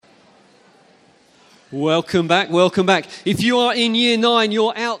Welcome back, welcome back. If you are in year 9,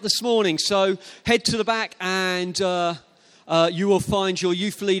 you're out this morning, so head to the back and you will find your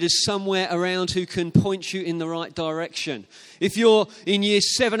youth leaders somewhere around who can point you in the right direction. If you're in year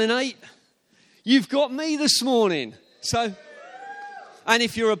 7 and 8, you've got me this morning. And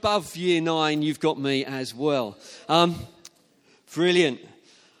if you're above year 9, you've got me as well. Brilliant.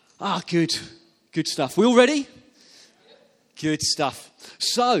 Good stuff. We all ready? Good stuff.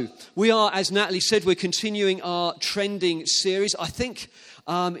 So, we are, as Natalie said, we're continuing our trending series. I think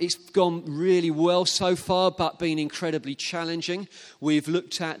it's gone really well so far, but been incredibly challenging. We've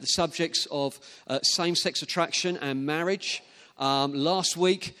looked at the subjects of same-sex attraction and marriage. Last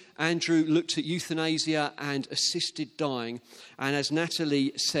week, Andrew looked at euthanasia and assisted dying. And as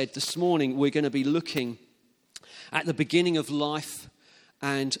Natalie said this morning, we're going to be looking at the beginning of life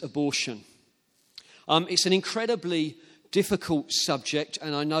and abortion. It's an incredibly difficult subject,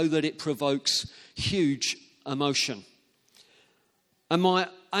 and I know that it provokes huge emotion. And my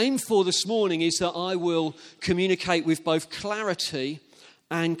aim for this morning is that I will communicate with both clarity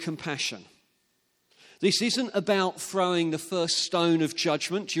and compassion. This isn't about throwing the first stone of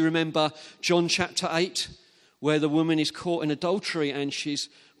judgment. Do you remember John chapter 8, where the woman is caught in adultery and she's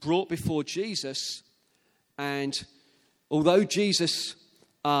brought before Jesus? And although Jesus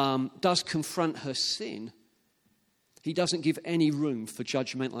does confront her sin, he doesn't give any room for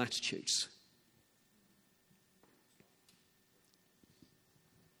judgmental attitudes.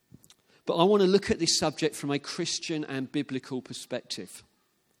 But I want to look at this subject from a Christian and biblical perspective.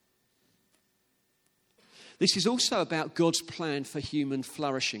 This is also about God's plan for human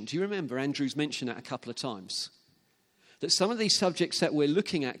flourishing. Do you remember Andrew's mentioned that a couple of times? That some of these subjects that we're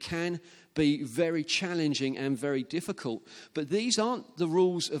looking at can be very challenging and very difficult. But these aren't the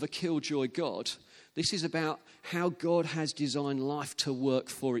rules of a killjoy God. This is about how God has designed life to work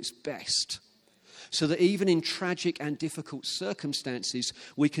for its best. So that even in tragic and difficult circumstances,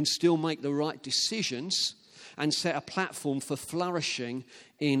 we can still make the right decisions and set a platform for flourishing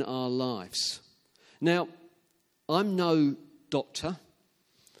in our lives. Now, I'm no doctor.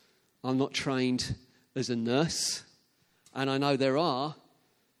 I'm not trained as a nurse. And I know there are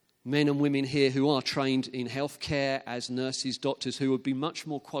men and women here who are trained in healthcare as nurses, doctors, who would be much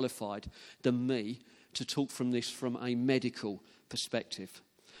more qualified than me to talk from this from a medical perspective.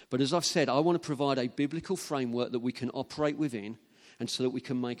 But as I've said, I want to provide a biblical framework that we can operate within and so that we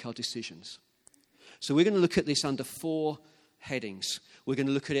can make our decisions. So we're going to look at this under 4 headings. We're going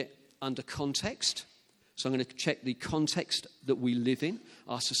to look at it under context. So I'm going to check the context that we live in,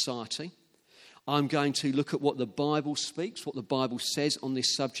 our society. I'm going to look at what the Bible speaks, what the Bible says on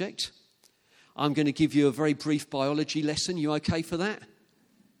this subject. I'm going to give you a very brief biology lesson. You okay for that?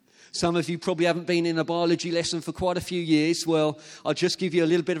 Some of you probably haven't been in a biology lesson for quite a few years. Well, I'll just give you a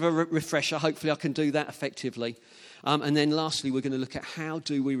little bit of a refresher. Hopefully I can do that effectively. And then lastly, we're going to look at how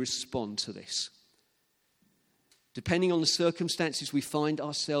do we respond to this. Depending on the circumstances we find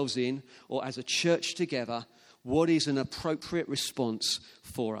ourselves in, or as a church together, what is an appropriate response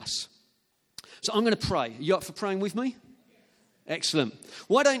for us? So I'm going to pray. Are you up for praying with me? Excellent.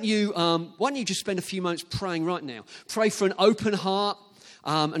 Why don't you just spend a few moments praying right now? Pray for an open heart,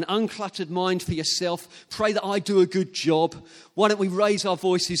 an uncluttered mind for yourself. Pray that I do a good job. Why don't we raise our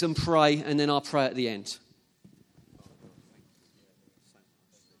voices and pray, and then I'll pray at the end.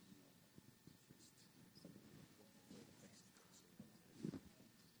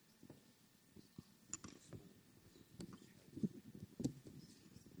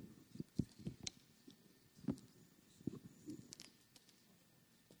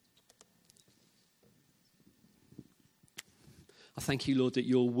 I thank you, Lord, that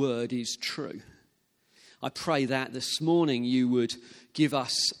your word is true. I pray that this morning you would give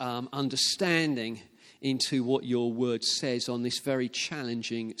us understanding into what your word says on this very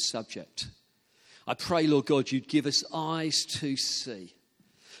challenging subject. I pray, Lord God, you'd give us eyes to see.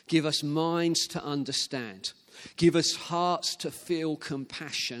 Give us minds to understand. Give us hearts to feel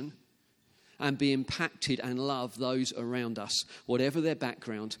compassion and be impacted and love those around us, whatever their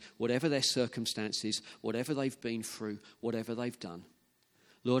background, whatever their circumstances, whatever they've been through, whatever they've done.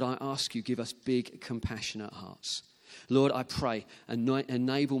 Lord, I ask you, give us big, compassionate hearts. Lord, I pray,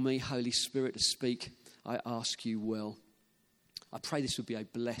 enable me, Holy Spirit, to speak. I ask you well. I pray this will be a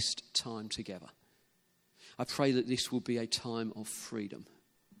blessed time together. I pray that this will be a time of freedom.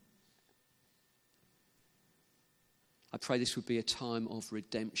 I pray this would be a time of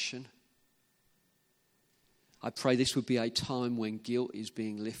redemption. I pray this would be a time when guilt is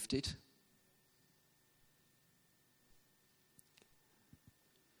being lifted.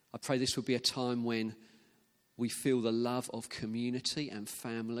 I pray this would be a time when we feel the love of community and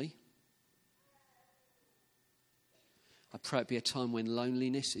family. I pray it be a time when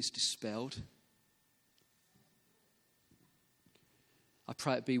loneliness is dispelled. I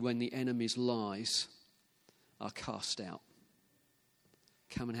pray it be when the enemy's lies are cast out.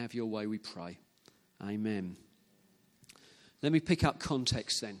 Come and have your way, we pray. Amen. Let me pick up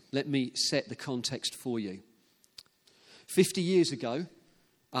context then. Let me set the context for you. 50 years ago,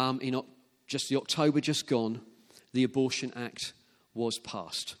 in just the October just gone, the Abortion Act was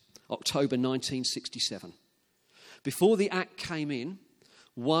passed. October 1967. Before the Act came in,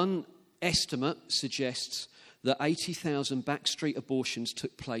 one estimate suggests that 80,000 backstreet abortions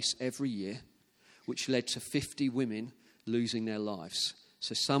took place every year, which led to 50 women losing their lives.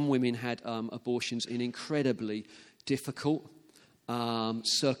 So some women had abortions in incredibly difficult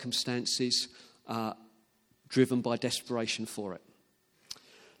circumstances, driven by desperation for it.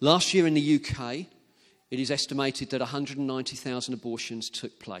 Last year in the UK, it is estimated that 190,000 abortions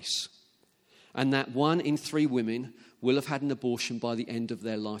took place, and that 1 in 3 women will have had an abortion by the end of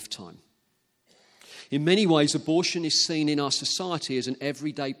their lifetime. In many ways, abortion is seen in our society as an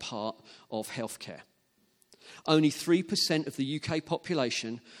everyday part of healthcare. Only 3% of the UK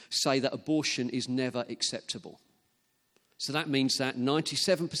population say that abortion is never acceptable. So that means that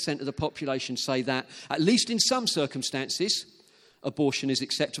 97% of the population say that, at least in some circumstances, abortion is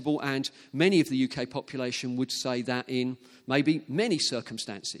acceptable, and many of the UK population would say that in maybe many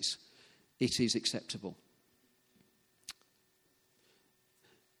circumstances it is acceptable.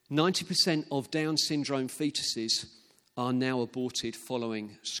 90% of Down syndrome fetuses are now aborted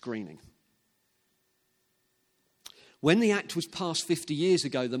following screening. When the Act was passed 50 years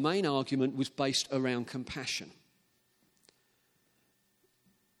ago, the main argument was based around compassion.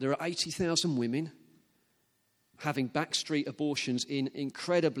 There are 80,000 women having backstreet abortions in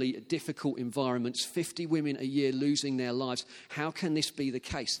incredibly difficult environments, 50 women a year losing their lives. How can this be the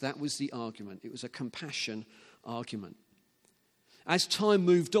case? That was the argument. It was a compassion argument. As time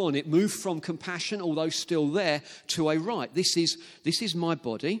moved on, it moved from compassion, although still there, to a right. This is my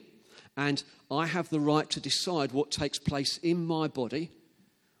body, and I have the right to decide what takes place in my body,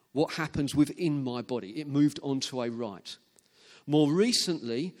 what happens within my body. It moved on to a right. More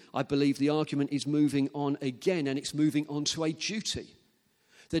recently, I believe the argument is moving on again, and it's moving on to a duty.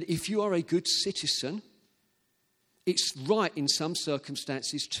 That if you are a good citizen, it's right in some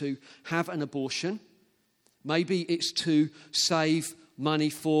circumstances to have an abortion. Maybe it's to save money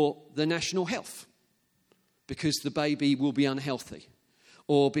for the national health because the baby will be unhealthy,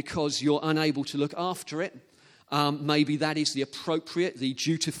 or because you're unable to look after it. Maybe that is the appropriate, the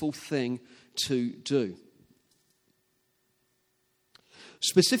dutiful thing to do.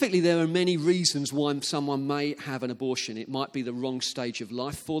 Specifically, there are many reasons why someone may have an abortion. It might be the wrong stage of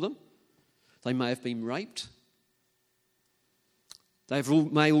life for them. They may have been raped. They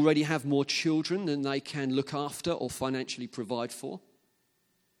may already have more children than they can look after or financially provide for.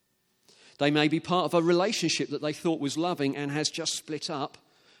 They may be part of a relationship that they thought was loving and has just split up,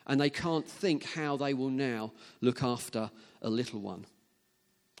 and they can't think how they will now look after a little one.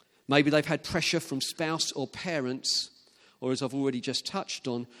 Maybe they've had pressure from spouse or parents, or as I've already just touched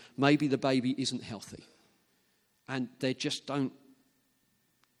on, maybe the baby isn't healthy and they just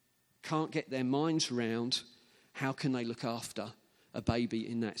can't get their minds around how can they look after a baby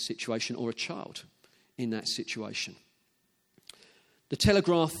in that situation, or a child in that situation. The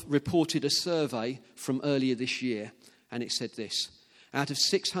Telegraph reported a survey from earlier this year, and it said this: out of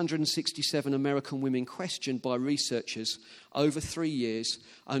 667 American women questioned by researchers over 3 years,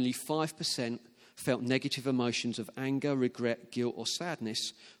 only 5% felt negative emotions of anger, regret, guilt, or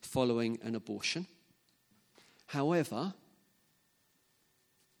sadness following an abortion. However,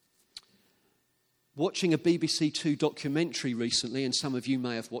 watching a BBC Two documentary recently, and some of you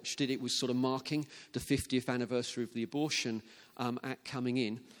may have watched it, it was sort of marking the 50th anniversary of the Abortion Act coming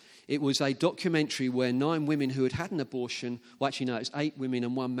in. It was a documentary where 9 women who had had an abortion, well actually no, it was 8 women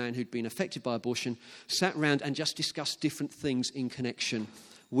and 1 man who'd been affected by abortion, sat around and just discussed different things in connection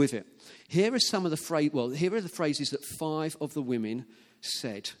with it. Here are the phrases that 5 of the women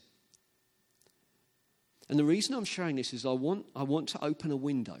said. And the reason I'm sharing this is I want to open a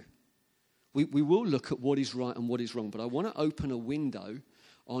window. We will look at what is right and what is wrong, but I want to open a window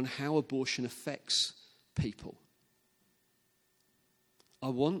on how abortion affects people. I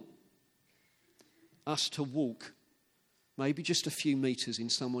want us to walk maybe just a few meters in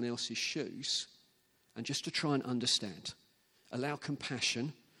someone else's shoes and just to try and understand. Allow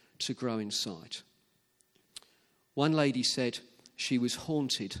compassion to grow inside. One lady said she was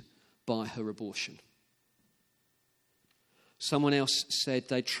haunted by her abortion. Someone else said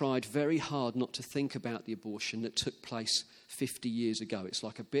they tried very hard not to think about the abortion that took place 50 years ago. It's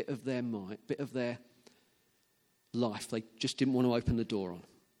like a bit of their mind, bit of their life they just didn't want to open the door on.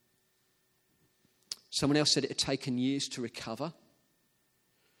 Someone else said it had taken years to recover.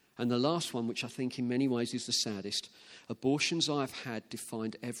 And the last one, which I think in many ways is the saddest, abortions I've had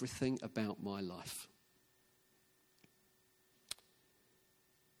defined everything about my life.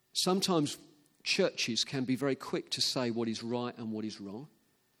 Sometimes churches can be very quick to say what is right and what is wrong,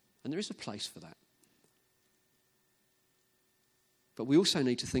 and there is a place for that. But we also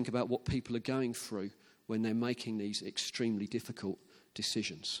need to think about what people are going through when they're making these extremely difficult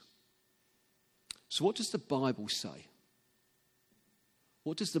decisions. So what does the Bible say?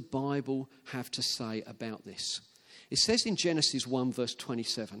 What does the Bible have to say about this? It says in Genesis 1 verse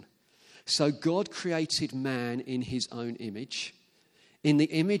 27, "So God created man in his own image. In the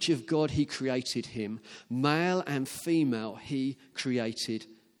image of God he created him. Male and female he created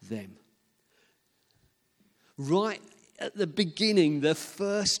them." Right at the beginning, the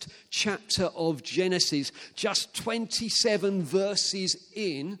first chapter of Genesis, just 27 verses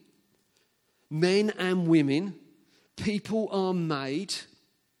in, men and women, people are made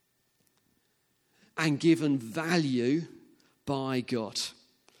and given value by God.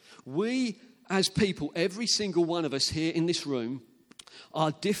 We as people, every single one of us here in this room,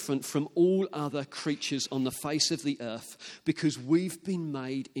 are different from all other creatures on the face of the earth because we've been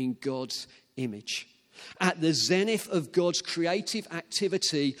made in God's image. At the zenith of God's creative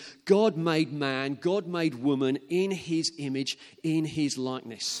activity, God made man, God made woman in his image, in his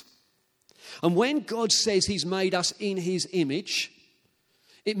likeness. And when God says he's made us in his image,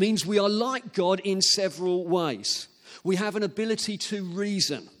 it means we are like God in several ways. We have an ability to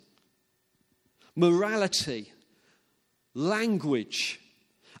reason, morality, language,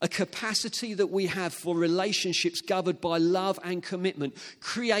 a capacity that we have for relationships governed by love and commitment,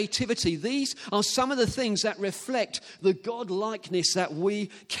 creativity. These are some of the things that reflect the God-likeness that we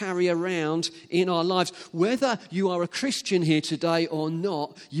carry around in our lives. Whether you are a Christian here today or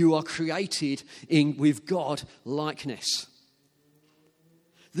not, you are created with God-likeness.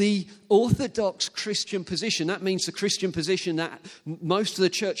 The orthodox Christian position, that means the Christian position that most of the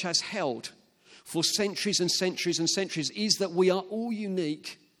church has held for centuries and centuries and centuries, is that we are all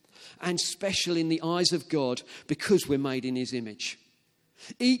unique and special in the eyes of God because we're made in his image.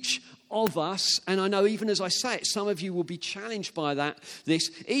 Each of us, and I know even as I say it, some of you will be challenged by this,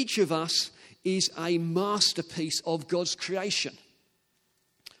 each of us is a masterpiece of God's creation.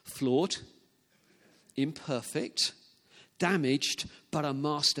 Flawed, imperfect, damaged, but a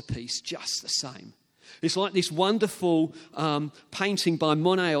masterpiece just the same. It's like this wonderful painting by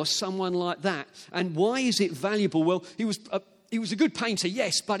Monet or someone like that. And why is it valuable? Well, he was a good painter,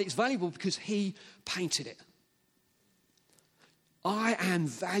 yes, but it's valuable because he painted it. I am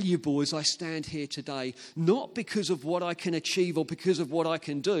valuable as I stand here today, not because of what I can achieve or because of what I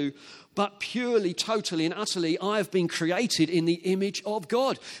can do, but purely, totally and utterly, I have been created in the image of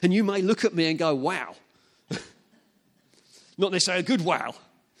God. And you may look at me and go, wow. Not necessarily a good wow.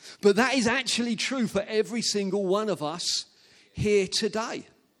 But that is actually true for every single one of us here today.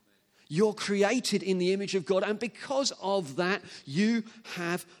 You're created in the image of God, and because of that, you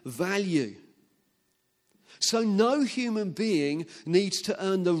have value. So no human being needs to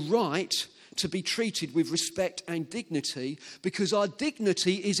earn the right to be treated with respect and dignity because our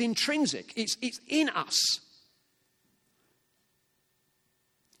dignity is intrinsic. It's in us.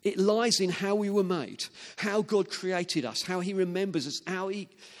 It lies in how we were made, how God created us, how he remembers us, how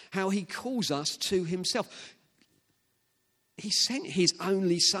he calls us to himself. He sent his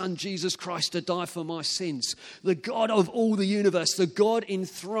only son, Jesus Christ, to die for my sins. The God of all the universe, the God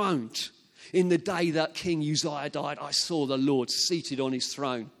enthroned. In the day that King Uzziah died, I saw the Lord seated on his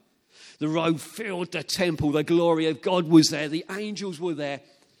throne. The robe filled the temple. The glory of God was there. The angels were there.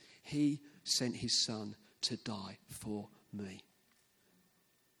 He sent his son to die for me.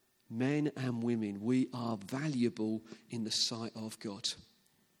 Men and women, we are valuable in the sight of God.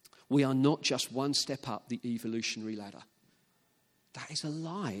 We are not just one step up the evolutionary ladder. That is a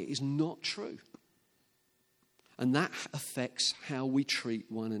lie. It is not true. And that affects how we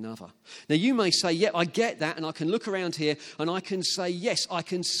treat one another. Now you may say, yeah, I get that, and I can look around here and I can say, yes, I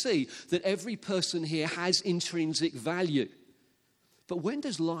can see that every person here has intrinsic value. But when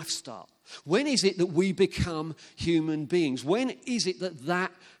does life start? When is it that we become human beings? When is it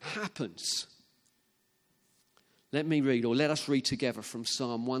that happens? Let us read together from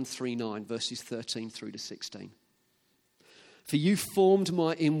Psalm 139, verses 13 through to 16. For you formed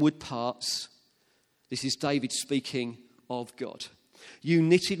my inward parts. This is David speaking of God. You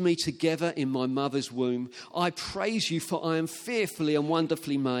knitted me together in my mother's womb. I praise you, for I am fearfully and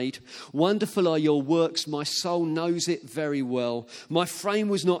wonderfully made. Wonderful are your works. My soul knows it very well. My frame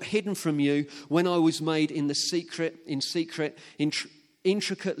was not hidden from you when I was made in secret,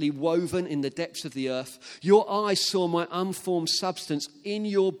 intricately woven in the depths of the earth. Your eyes saw my unformed substance. In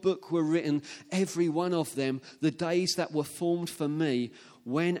your book were written, every one of them, the days that were formed for me,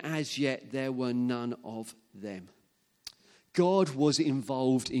 when as yet there were none of them. God was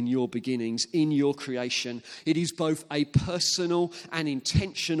involved in your beginnings, in your creation. It is both a personal and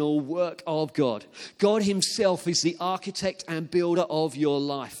intentional work of God. God himself is the architect and builder of your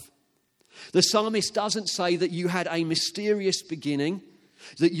life. The psalmist doesn't say that you had a mysterious beginning,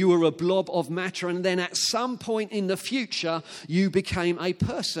 that you were a blob of matter, and then at some point in the future, you became a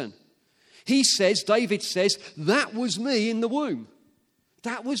person. He says, David says, that was me in the womb.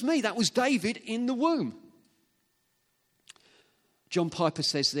 That was me. That was David in the womb. John Piper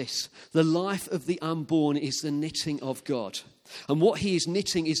says this: the life of the unborn is the knitting of God. And what he is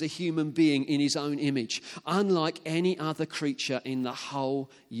knitting is a human being in his own image, unlike any other creature in the whole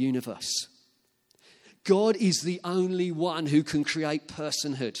universe. God is the only one who can create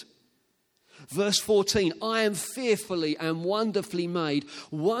personhood. Verse 14, I am fearfully and wonderfully made.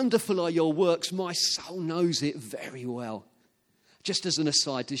 Wonderful are your works. My soul knows it very well. Just as an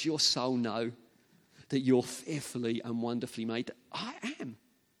aside, does your soul know that you're fearfully and wonderfully made? I am.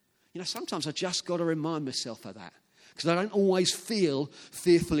 Sometimes I just got to remind myself of that, because I don't always feel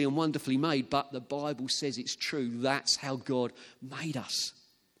fearfully and wonderfully made, but the Bible says it's true. That's how God made us.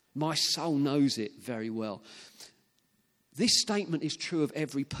 My soul knows it very well. This statement is true of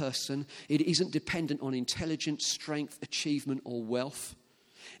every person. It isn't dependent on intelligence, strength, achievement, or wealth.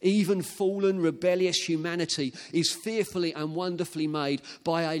 Even fallen, rebellious humanity is fearfully and wonderfully made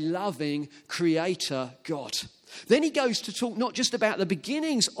by a loving creator God. Then he goes to talk not just about the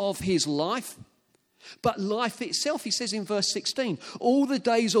beginnings of his life, but life itself. He says in verse 16, all the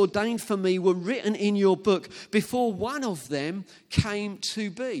days ordained for me were written in your book before one of them came to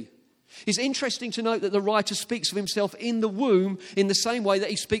be. It's interesting to note that the writer speaks of himself in the womb in the same way that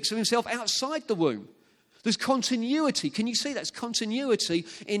he speaks of himself outside the womb. There's continuity. Can you see that's continuity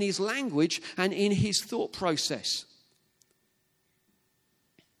in his language and in his thought process?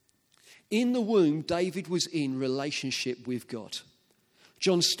 In the womb, David was in relationship with God.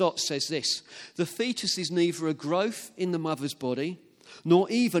 John Stott says this: the fetus is neither a growth in the mother's body, nor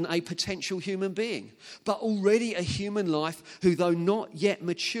even a potential human being, but already a human life who, though not yet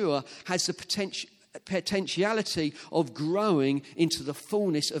mature, has the potentiality of growing into the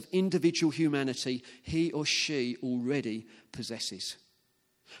fullness of individual humanity he or she already possesses.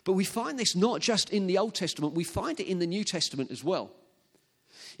 But we find this not just in the Old Testament, we find it in the New Testament as well.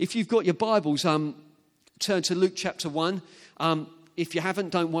 If you've got your Bibles, turn to Luke chapter 1. If you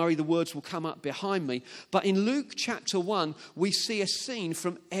haven't, don't worry, the words will come up behind me. But in Luke chapter 1, we see a scene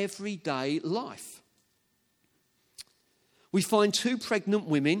from everyday life. We find two pregnant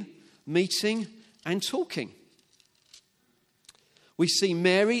women meeting and talking. We see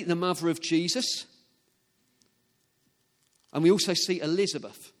Mary, the mother of Jesus, and we also see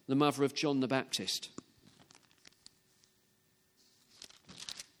Elizabeth, the mother of John the Baptist.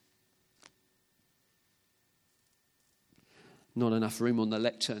 Not enough room on the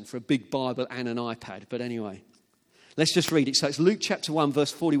lectern for a big Bible and an iPad, but anyway, let's just read it. So it's Luke chapter 1,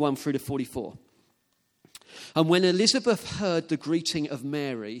 verse 41 through to 44. And when Elizabeth heard the greeting of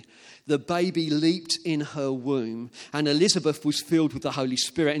Mary, the baby leaped in her womb, and Elizabeth was filled with the Holy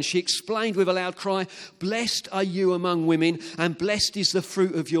Spirit. And she explained with a loud cry, "Blessed are you among women, and blessed is the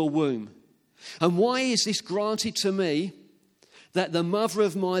fruit of your womb. And why is this granted to me, that the mother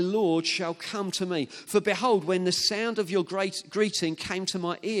of my Lord shall come to me? For behold, when the sound of your greeting came to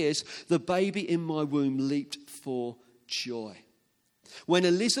my ears, the baby in my womb leaped for joy." When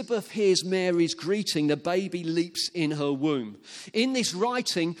Elizabeth hears Mary's greeting, the baby leaps in her womb. In this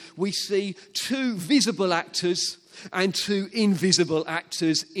writing, we see two visible actors and two invisible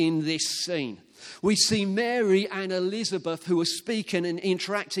actors in this scene. We see Mary and Elizabeth who are speaking and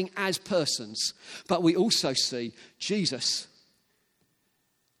interacting as persons, but we also see Jesus,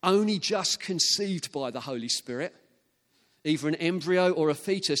 only just conceived by the Holy Spirit, either an embryo or a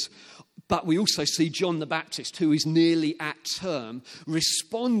fetus. But we also see John the Baptist, who is nearly at term,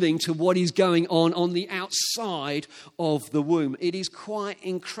 responding to what is going on the outside of the womb. It is quite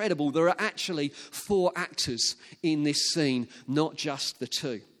incredible. There are actually 4 actors in this scene, not just the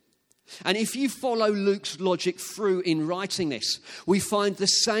 2. And if you follow Luke's logic through in writing this, we find the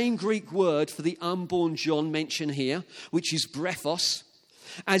same Greek word for the unborn John mentioned here, which is brephos,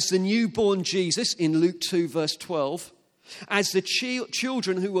 as the newborn Jesus in Luke 2 verse 12, as the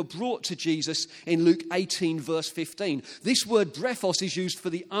children who were brought to Jesus in Luke 18, verse 15. This word brephos is used for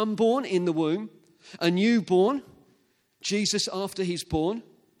the unborn in the womb, a newborn, Jesus after he's born,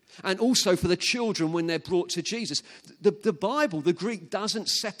 and also for the children when they're brought to Jesus. The Bible, the Greek, doesn't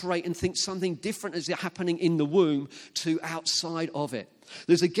separate and think something different is happening in the womb to outside of it.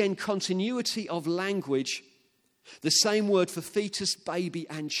 There's again continuity of language, the same word for fetus, baby,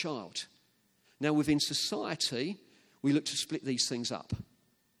 and child. Now within society, we look to split these things up.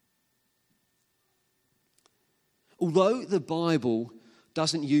 Although the Bible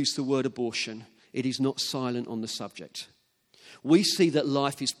doesn't use the word abortion, it is not silent on the subject. We see that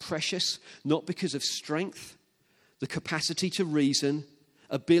life is precious, not because of strength, the capacity to reason,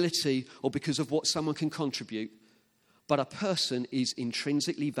 ability, or because of what someone can contribute, but a person is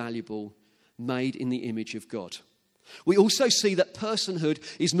intrinsically valuable, made in the image of God. We also see that personhood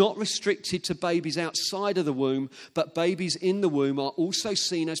is not restricted to babies outside of the womb, but babies in the womb are also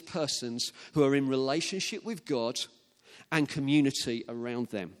seen as persons who are in relationship with God and community around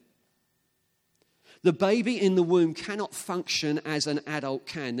them. The baby in the womb cannot function as an adult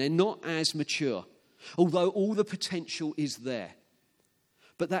can. They're not as mature, although all the potential is there.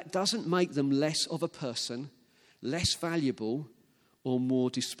 But that doesn't make them less of a person, less valuable, or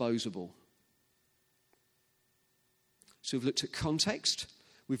more disposable. So we've looked at context,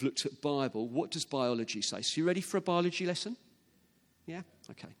 we've looked at Bible. What does biology say? So you ready for a biology lesson? Yeah?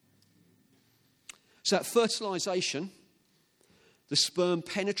 Okay. So at fertilization, the sperm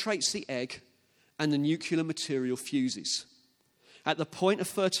penetrates the egg and the nuclear material fuses. At the point of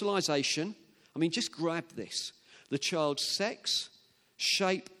fertilization, just grab this. The child's sex,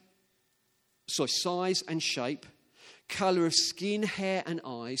 size and shape, colour of skin, hair and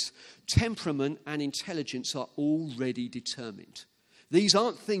eyes, temperament and intelligence are already determined. These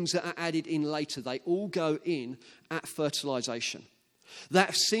aren't things that are added in later. They all go in at fertilization.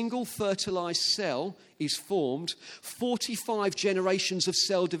 That single fertilized cell is formed. 45 generations of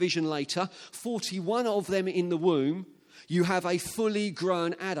cell division later, 41 of them in the womb, you have a fully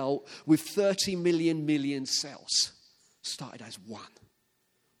grown adult with 30 million cells. Started as one.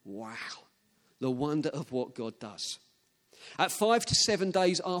 Wow. The wonder of what God does. At 5 to 7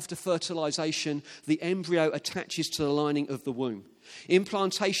 days after fertilization, the embryo attaches to the lining of the womb.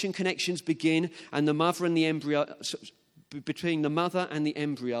 Implantation connections begin, and between the mother and the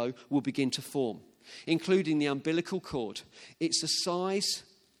embryo will begin to form, including the umbilical cord. It's the size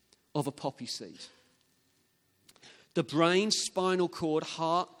of a poppy seed. The brain, spinal cord,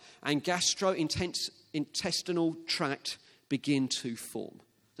 heart, and gastrointestinal tract begin to form.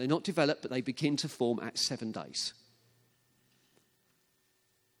 They're not developed, but they begin to form at 7 days.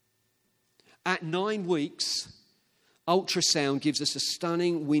 At 9 weeks, ultrasound gives us a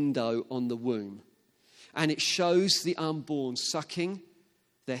stunning window on the womb. And it shows the unborn sucking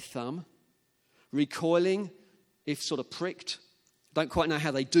their thumb, recoiling if sort of pricked. Don't quite know how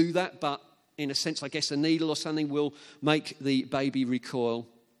they do that, but in a sense, I guess a needle or something will make the baby recoil.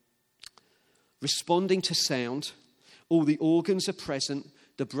 Responding to sound, all the organs are present,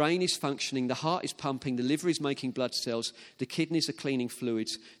 the brain is functioning, the heart is pumping, the liver is making blood cells, the kidneys are cleaning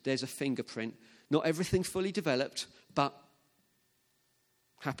fluids, there's a fingerprint. Not everything fully developed, but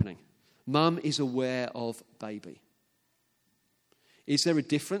happening. Mum is aware of baby. Is there a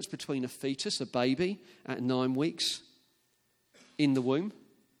difference between a fetus, a baby, at 9 weeks in the womb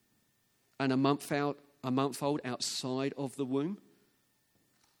and a month old outside of the womb,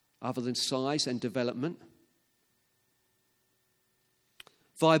 other than size and development?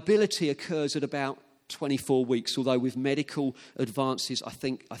 Viability occurs at about 24 weeks, although with medical advances, I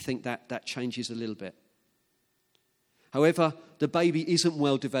think that changes a little bit. However, the baby isn't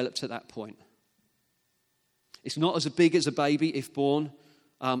well developed at that point. It's not as big as a baby if born,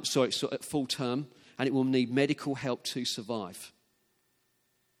 at full term, and it will need medical help to survive.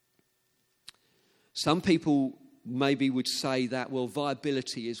 Some people maybe would say that,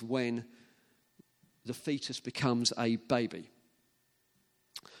 viability is when the fetus becomes a baby.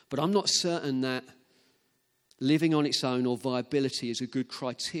 But I'm not certain that living on its own or viability is a good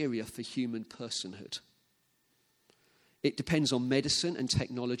criteria for human personhood. It depends on medicine and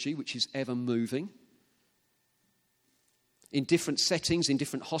technology, which is ever moving. In different settings, in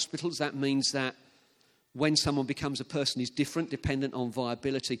different hospitals, that means that when someone becomes a person is different, dependent on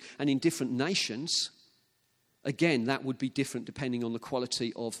viability. And in different nations, again, that would be different depending on the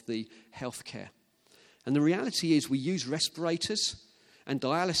quality of the healthcare. And the reality is we use respirators and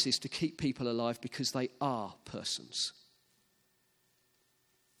dialysis to keep people alive because they are persons.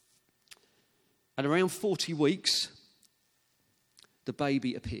 At around 40 weeks, the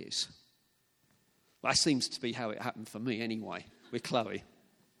baby appears. Well, that seems to be how it happened for me anyway, with Chloe.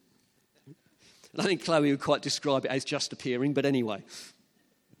 And I think Chloe would quite describe it as just appearing, but anyway.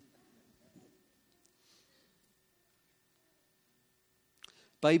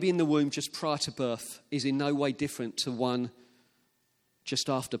 Baby in the womb just prior to birth is in no way different to one just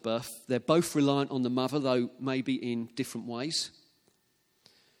after birth. They're both reliant on the mother, though maybe in different ways.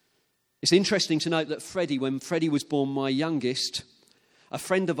 It's interesting to note that Freddie, when Freddie was born, my youngest, a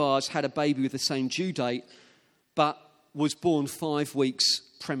friend of ours had a baby with the same due date, but was born 5 weeks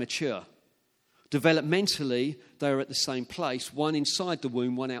premature. Developmentally, they were at the same place, one inside the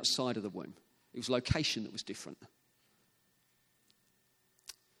womb, one outside of the womb. It was location that was different.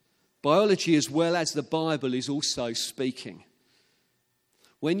 Biology, as well as the Bible, is also speaking.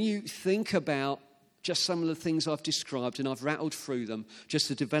 When you think about just some of the things I've described, and I've rattled through them, just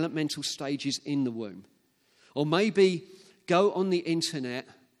the developmental stages in the womb, or maybe go on the internet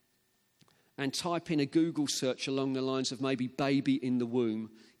and type in a Google search along the lines of maybe baby in the womb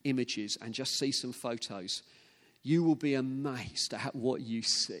images and just see some photos, you will be amazed at what you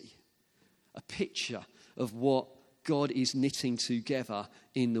see. A picture of what God is knitting together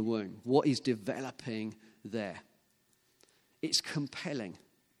in the womb, what is developing there. It's compelling.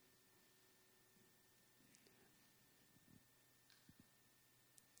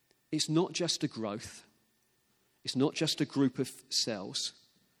 It's not just a growth. It's not just a group of cells.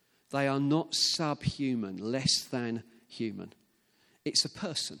 They are not subhuman, less than human. It's a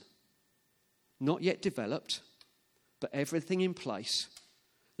person, not yet developed, but everything in place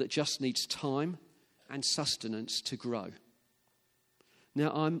that just needs time and sustenance to grow.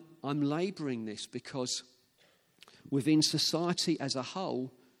 Now, I'm labouring this because within society as a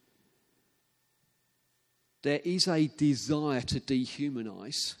whole, there is a desire to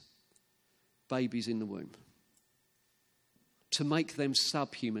dehumanise babies in the womb, to make them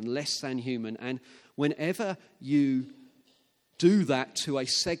subhuman, less than human. And whenever you do that to a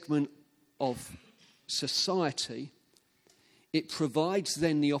segment of society, it provides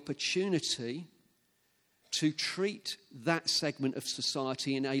then the opportunity to treat that segment of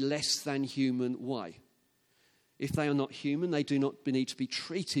society in a less than human way. If they are not human, they do not need to be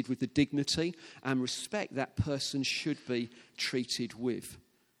treated with the dignity and respect that person should be treated with.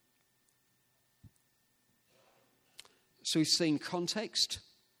 So we've seen context.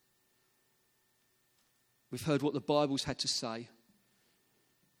 We've heard what the Bible's had to say.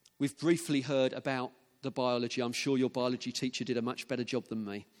 We've briefly heard about the biology. I'm sure your biology teacher did a much better job than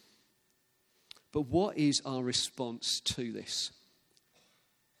me. But what is our response to this?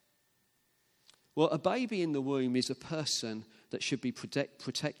 Well, a baby in the womb is a person that should be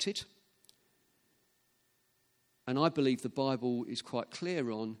protected. And I believe the Bible is quite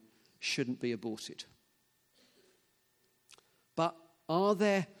clear on shouldn't be aborted. But are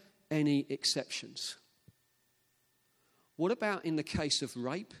there any exceptions? What about in the case of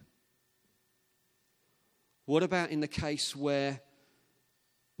rape? What about in the case where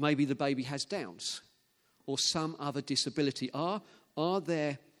maybe the baby has Downs or some other disability? Are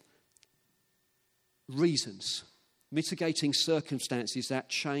there reasons, mitigating circumstances that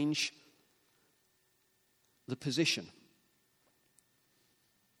change the position?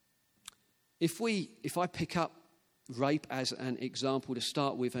 If I pick up rape as an example to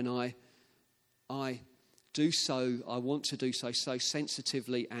start with, and I want to do so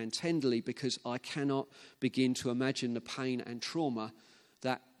sensitively and tenderly because I cannot begin to imagine the pain and trauma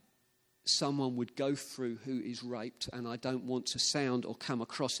that someone would go through who is raped, and I don't want to sound or come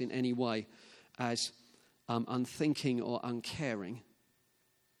across in any way as unthinking or uncaring.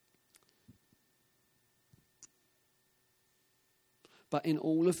 But in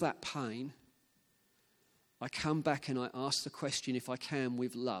all of that pain, I come back and I ask the question, if I can,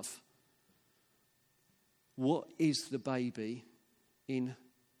 with love. What is the baby in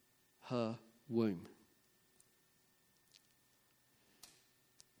her womb?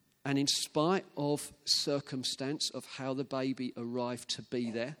 And in spite of circumstance of how the baby arrived to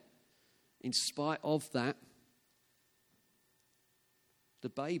be there, in spite of that, the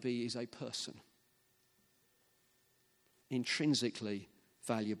baby is a person, intrinsically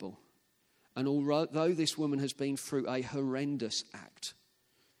valuable. And although this woman has been through a horrendous act,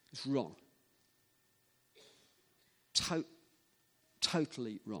 it's wrong.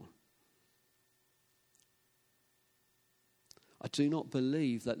 Totally wrong. I do not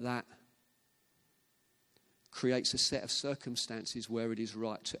believe that creates a set of circumstances where it is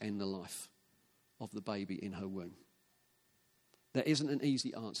right to end the life of the baby in her womb. There isn't an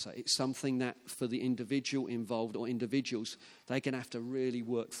easy answer. It's something that for the individual involved or individuals, they're going to have to really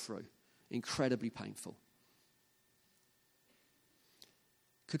work through. Incredibly painful.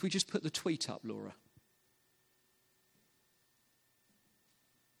 Could we just put the tweet up, Laura?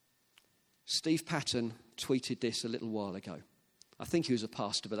 Steve Patton tweeted this a little while ago. I think he was a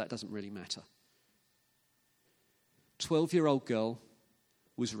pastor, but that doesn't really matter. 12-year-old girl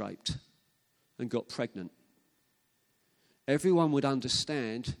was raped and got pregnant. Everyone would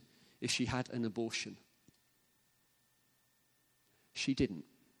understand if she had an abortion. She didn't.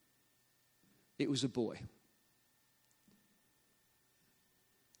 It was a boy.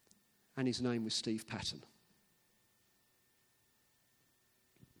 And his name was Steve Patton.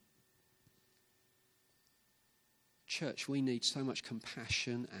 Church, we need so much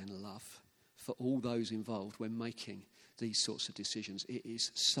compassion and love for all those involved when making these sorts of decisions. It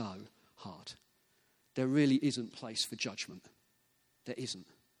is so hard. There really isn't place for judgment. There isn't.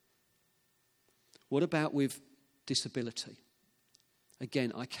 What about with disability?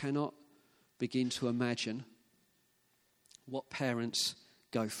 Again, I cannot begin to imagine what parents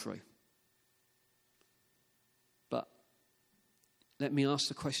go through. But let me ask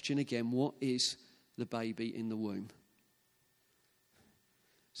the question again, what is the baby in the womb?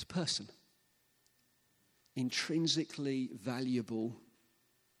 It's a person. Intrinsically valuable.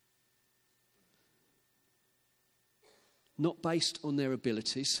 Not based on their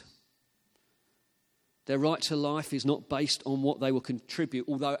abilities. Their right to life is not based on what they will contribute,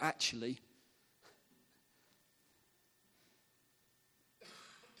 although actually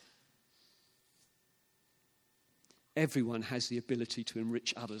everyone has the ability to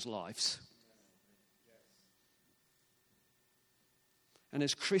enrich others' lives. And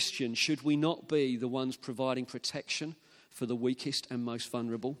as Christians, should we not be the ones providing protection for the weakest and most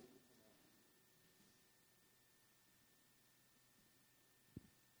vulnerable?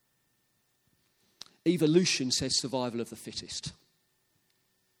 Evolution says survival of the fittest.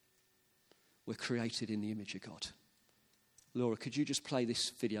 We're created in the image of God. Laura, could you just play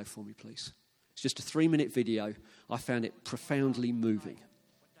this video for me, please? It's just a 3-minute video. I found it profoundly moving.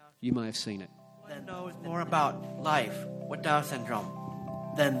 You may have seen it. That knows more about life with Down syndrome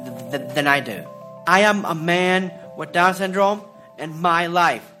than I do. I am a man with Down syndrome, and my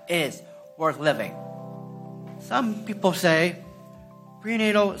life is worth living. Some people say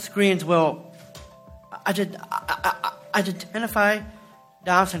prenatal screens will identify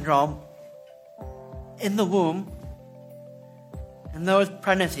Down syndrome in the womb, and those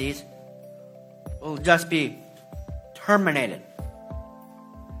pregnancies will just be terminated.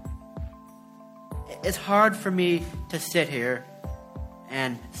 It's hard for me to sit here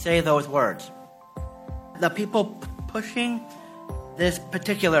and say those words. The people pushing this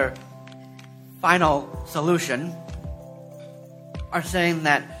particular final solution are saying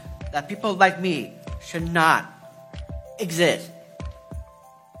that people like me should not exist.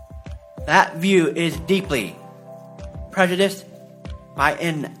 That view is deeply prejudiced by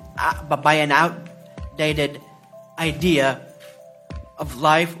an outdated idea of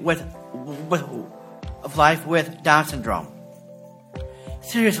life with Down syndrome.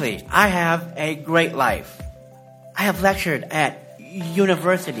 Seriously, I have a great life. I have lectured at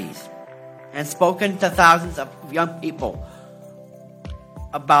universities and spoken to thousands of young people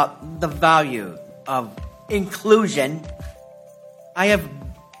about the value of inclusion. I have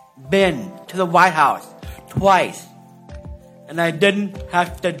been to the White House twice, and I didn't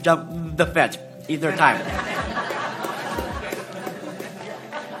have to jump the fence either time.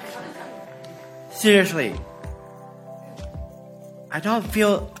 Seriously, I don't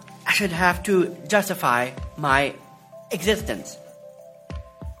feel I should have to justify my existence.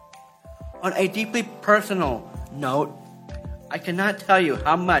 On a deeply personal note, I cannot tell you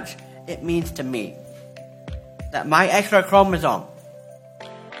how much it means to me that my extra chromosome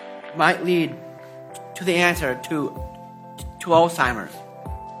might lead to the answer to Alzheimer's.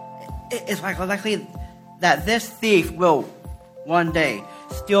 It's likely that this thief will one day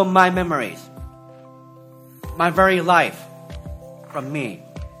steal my memories, my very life, from me.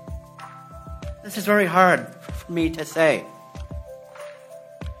 This is very hard for me to say,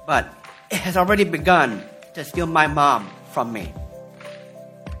 but it has already begun to steal my mom from me.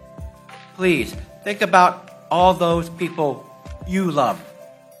 Please think about all those people you love,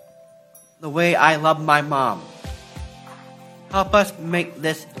 the way I love my mom. Help us make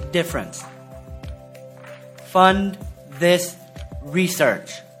this difference. Fund this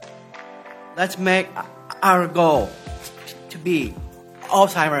research. Let's make our goal to be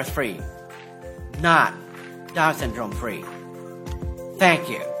Alzheimer's free, not Down syndrome free. Thank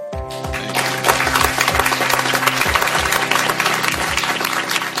you.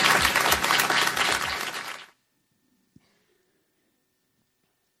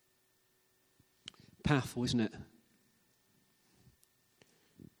 Powerful, isn't it?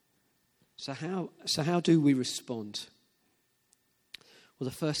 So how do we respond? Well,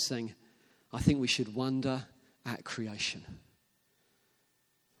 the first thing I think we should wonder at creation.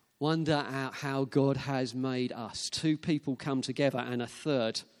 Wonder at how God has made us. Two people come together and a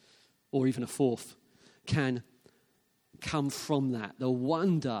third, or even a fourth, can come from that. The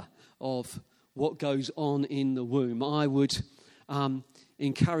wonder of what goes on in the womb. I would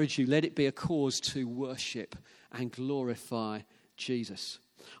encourage you, let it be a cause to worship and glorify Jesus.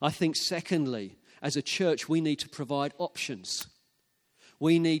 I think secondly, as a church, we need to provide options.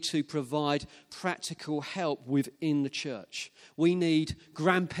 We need to provide practical help within the church. We need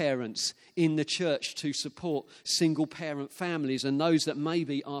grandparents in the church to support single-parent families and those that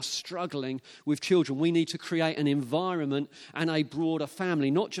maybe are struggling with children. We need to create an environment and a broader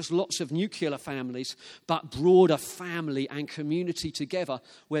family, not just lots of nuclear families, but broader family and community together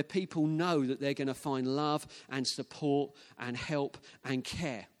where people know that they're going to find love and support and help and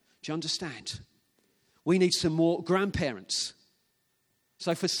care. Do you understand? We need some more grandparents.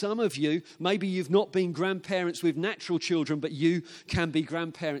 So for some of you, maybe you've not been grandparents with natural children, but you can be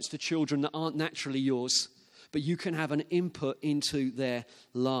grandparents to children that aren't naturally yours, but you can have an input into their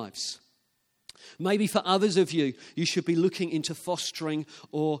lives. Maybe for others of you, you should be looking into fostering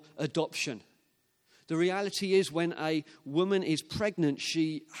or adoption. The reality is when a woman is pregnant,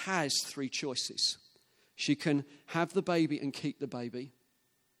 she has three choices. She can have the baby and keep the baby.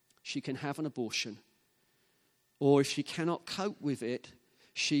 She can have an abortion. Or if she cannot cope with it,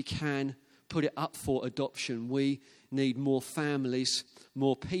 she can put it up for adoption. We need more families,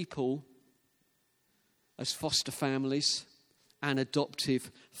 more people as foster families and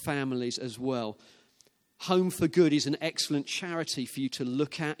adoptive families as well. Home for Good is an excellent charity for you to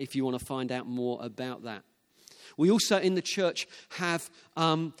look at if you want to find out more about that. We also in the church have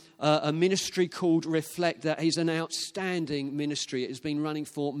a ministry called Reflect that is an outstanding ministry. It has been running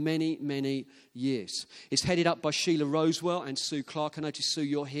for many, many years. It's headed up by Sheila Rosewell and Sue Clark. I notice, Sue,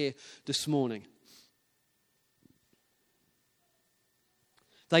 you're here this morning.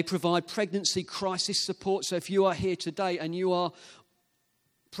 They provide pregnancy crisis support. So if you are here today and you are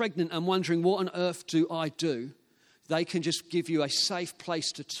pregnant and wondering what on earth do I do, they can just give you a safe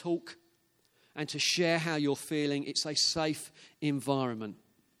place to talk and to share how you're feeling. It's a safe environment.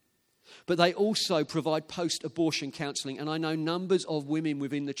 But they also provide post-abortion counselling. And I know numbers of women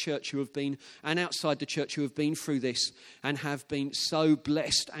within the church who have been, and outside the church, who have been through this and have been so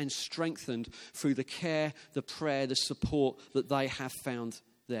blessed and strengthened through the care, the prayer, the support that they have found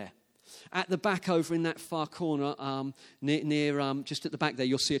there. At the back over in that far corner, near just at the back there,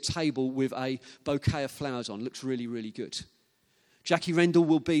 you'll see a table with a bouquet of flowers on. Looks really, really good. Jackie Rendell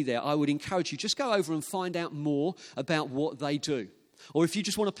will be there. I would encourage you, just go over and find out more about what they do. Or if you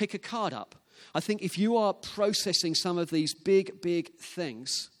just want to pick a card up. I think if you are processing some of these big, big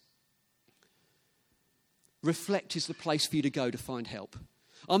things, Reflect is the place for you to go to find help.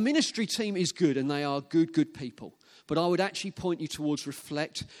 Our ministry team is good and they are good, good people. But I would actually point you towards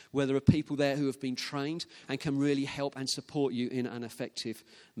Reflect, where there are people there who have been trained and can really help and support you in an effective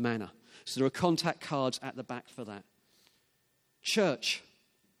manner. So there are contact cards at the back for that. Church,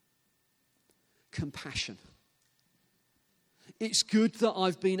 compassion. It's good that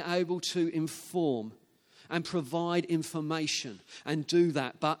I've been able to inform and provide information and do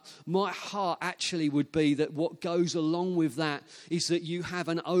that. But my heart actually would be that what goes along with that is that you have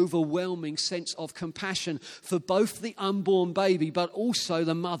an overwhelming sense of compassion for both the unborn baby but also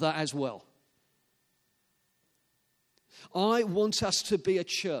the mother as well. I want us to be a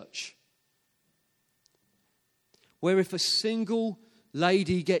church where if a single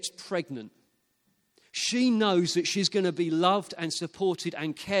lady gets pregnant, she knows that she's going to be loved and supported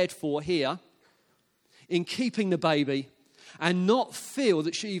and cared for here in keeping the baby and not feel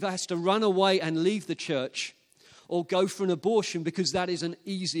that she either has to run away and leave the church or go for an abortion because that is an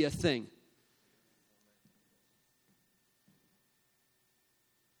easier thing.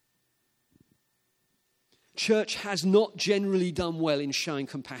 Church has not generally done well in showing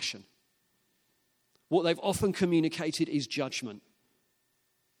compassion. What they've often communicated is judgment.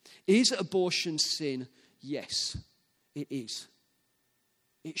 Is abortion sin? Yes, it is.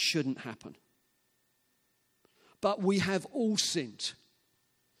 It shouldn't happen. But we have all sinned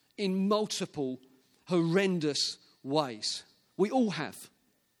in multiple horrendous ways. We all have.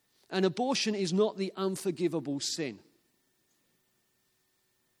 And abortion is not the unforgivable sin.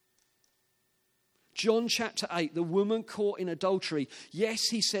 John chapter 8, the woman caught in adultery. Yes,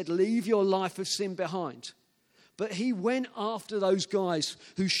 he said, leave your life of sin behind. But he went after those guys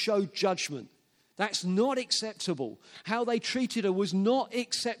who showed judgment. That's not acceptable. How they treated her was not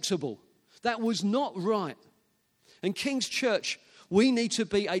acceptable. That was not right. And King's Church, we need to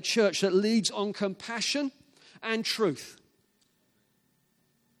be a church that leads on compassion and truth.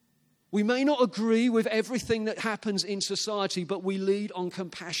 We may not agree with everything that happens in society, but we lead on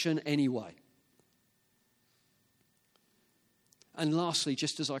compassion anyway. And lastly,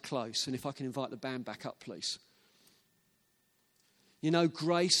 just as I close, and if I can invite the band back up, please. You know,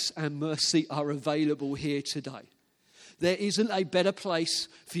 grace and mercy are available here today. There isn't a better place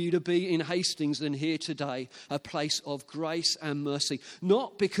for you to be in Hastings than here today, a place of grace and mercy.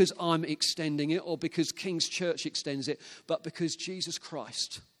 Not because I'm extending it or because King's Church extends it, but because Jesus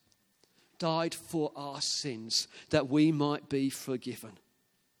Christ died for our sins that we might be forgiven.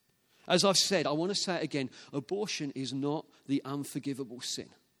 As I've said, I want to say it again, abortion is not the unforgivable sin.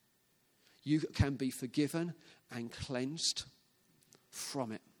 You can be forgiven and cleansed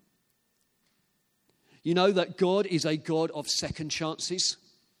from it. You know that God is a God of second chances?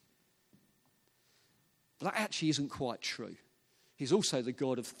 But that actually isn't quite true. He's also the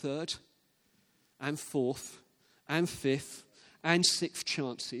God of third and fourth and fifth and sixth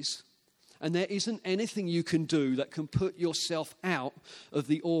chances. And there isn't anything you can do that can put yourself out of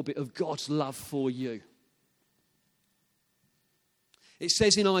the orbit of God's love for you. It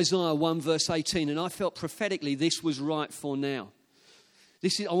says in Isaiah 1 verse 18, and I felt prophetically this was right for now.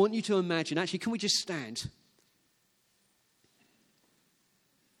 I want you to imagine, actually, can we just stand?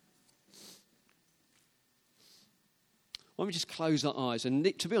 Why don't we just close our eyes? And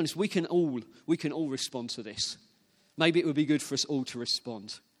to be honest, we can all respond to this. Maybe it would be good for us all to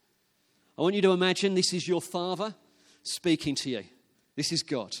respond. I want you to imagine this is your Father speaking to you. This is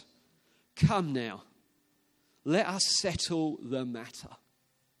God. Come now. Let us settle the matter.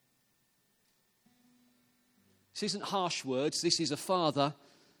 This isn't harsh words. This is a father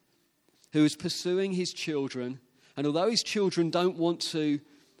who is pursuing his children. And although his children don't want to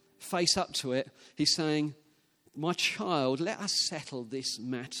face up to it, he's saying, my child, let us settle this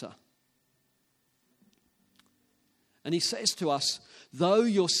matter. And he says to us, though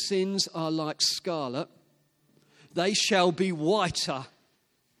your sins are like scarlet, they shall be whiter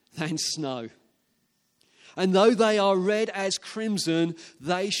than snow. And though they are red as crimson,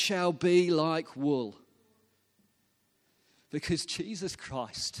 they shall be like wool. Because Jesus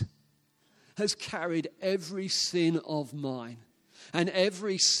Christ has carried every sin of mine and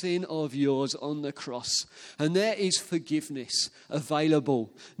every sin of yours on the cross. And there is forgiveness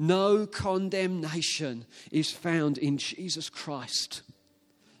available. No condemnation is found in Jesus Christ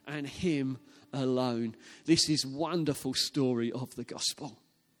and Him alone. This is a wonderful story of the gospel.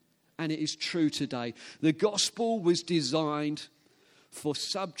 And it is true today. The gospel was designed for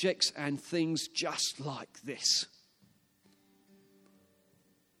subjects and things just like this.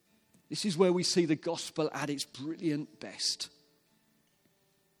 This is where we see the gospel at its brilliant best.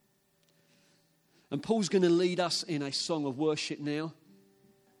 And Paul's going to lead us in a song of worship now.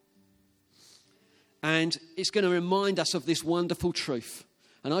 And it's going to remind us of this wonderful truth.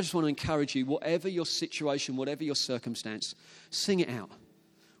 And I just want to encourage you, whatever your situation, whatever your circumstance, sing it out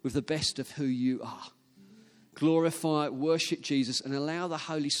with the best of who you are. Glorify, worship Jesus, and allow the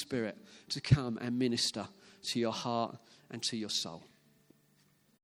Holy Spirit to come and minister to your heart and to your soul.